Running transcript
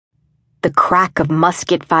The crack of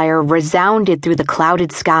musket fire resounded through the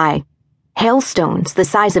clouded sky. Hailstones the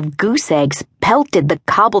size of goose eggs pelted the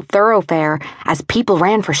cobbled thoroughfare as people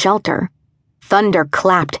ran for shelter. Thunder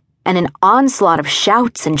clapped, and an onslaught of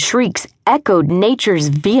shouts and shrieks echoed nature's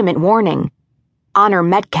vehement warning. Honor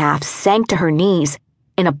Metcalf sank to her knees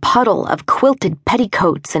in a puddle of quilted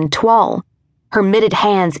petticoats and toile. Her mitted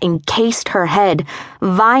hands encased her head,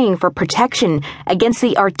 vying for protection against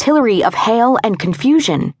the artillery of hail and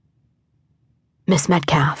confusion. "Miss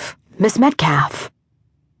Metcalf, Miss Metcalf."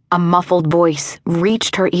 A muffled voice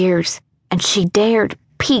reached her ears, and she dared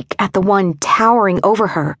peek at the one towering over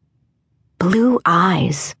her. Blue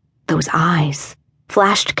eyes, those eyes,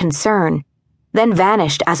 flashed concern, then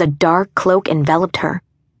vanished as a dark cloak enveloped her.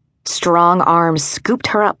 Strong arms scooped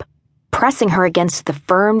her up, pressing her against the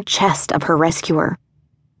firm chest of her rescuer.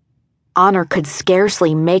 Honor could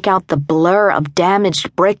scarcely make out the blur of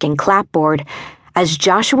damaged brick and clapboard as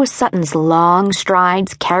Joshua Sutton's long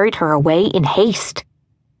strides carried her away in haste.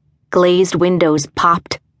 Glazed windows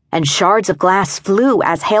popped, and shards of glass flew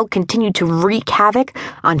as hail continued to wreak havoc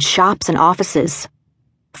on shops and offices.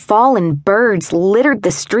 Fallen birds littered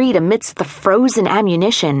the street amidst the frozen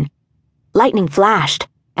ammunition. Lightning flashed,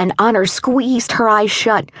 and Honor squeezed her eyes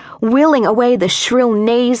shut, willing away the shrill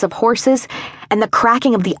neighs of horses and the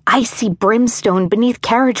cracking of the icy brimstone beneath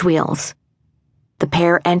carriage wheels. The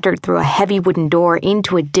pair entered through a heavy wooden door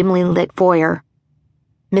into a dimly lit foyer.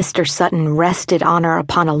 Mr. Sutton rested Honor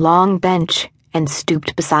upon a long bench and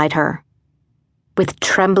stooped beside her. With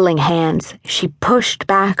trembling hands, she pushed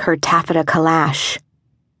back her taffeta calash.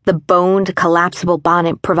 The boned, collapsible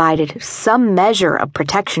bonnet provided some measure of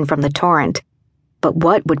protection from the torrent, but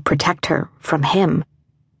what would protect her from him?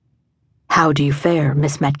 "How do you fare,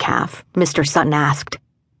 Miss Metcalf?" Mr. Sutton asked.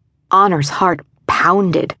 Honor's heart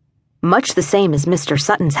pounded, much the same as Mr.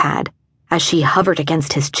 Sutton's had, as she hovered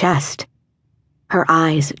against his chest. Her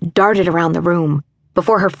eyes darted around the room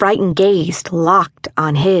before her frightened gaze locked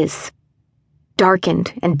on his.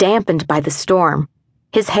 Darkened and dampened by the storm,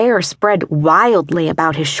 his hair spread wildly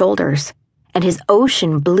about his shoulders, and his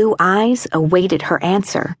ocean blue eyes awaited her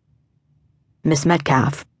answer. "Miss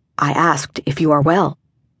Metcalf, I asked if you are well."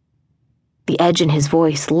 The edge in his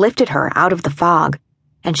voice lifted her out of the fog,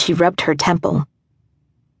 and she rubbed her temple.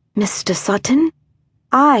 "Mr. Sutton?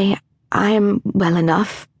 I am well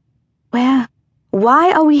enough.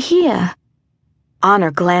 Why are we here?"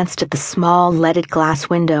 Honor glanced at the small leaded glass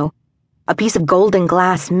window, a piece of golden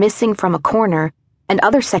glass missing from a corner and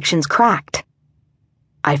other sections cracked.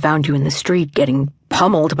 "I found you in the street getting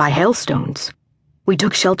pummeled by hailstones. We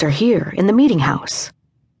took shelter here in the meeting house."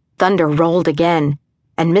 Thunder rolled again,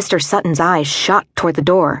 and Mr. Sutton's eyes shot toward the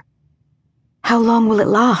door. How long will it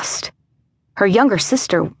last? Her younger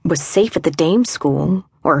sister was safe at the dame's school,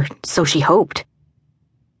 or so she hoped.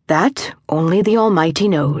 "That only the Almighty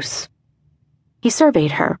knows." He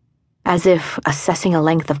surveyed her, as if assessing a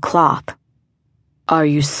length of cloth. "Are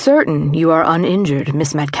you certain you are uninjured,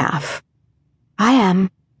 Miss Metcalf?" "I am.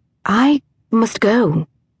 I must go."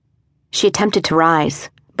 She attempted to rise,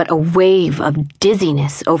 but a wave of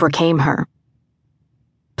dizziness overcame her.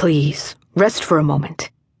 "Please, rest for a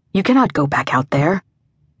moment. You cannot go back out there."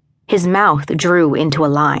 His mouth drew into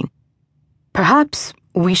a line. "Perhaps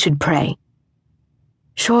we should pray."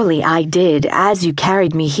 "Surely I did as you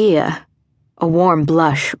carried me here." A warm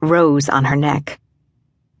blush rose on her neck.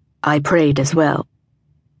 "I prayed as well.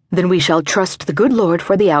 Then we shall trust the good Lord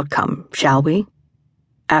for the outcome, shall we?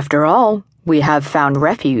 After all, we have found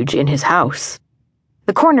refuge in his house."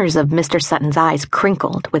 The corners of Mr. Sutton's eyes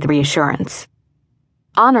crinkled with reassurance.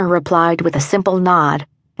 Honor replied with a simple nod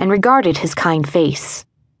and regarded his kind face.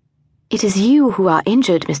 "It is you who are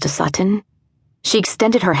injured, Mr. Sutton." She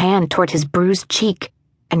extended her hand toward his bruised cheek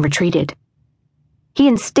and retreated. He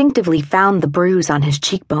instinctively found the bruise on his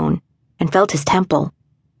cheekbone and felt his temple.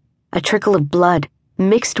 A trickle of blood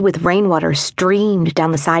mixed with rainwater streamed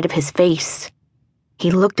down the side of his face. He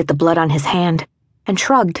looked at the blood on his hand and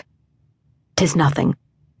shrugged. "'Tis nothing.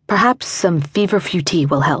 Perhaps some feverfew tea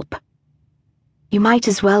will help." "You might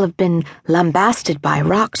as well have been lambasted by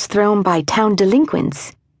rocks thrown by town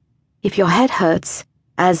delinquents. If your head hurts,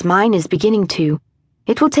 as mine is beginning to,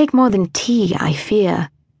 it will take more than tea, I fear."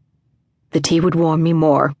 "The tea would warm me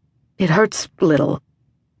more. It hurts little."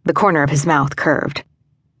 The corner of his mouth curved.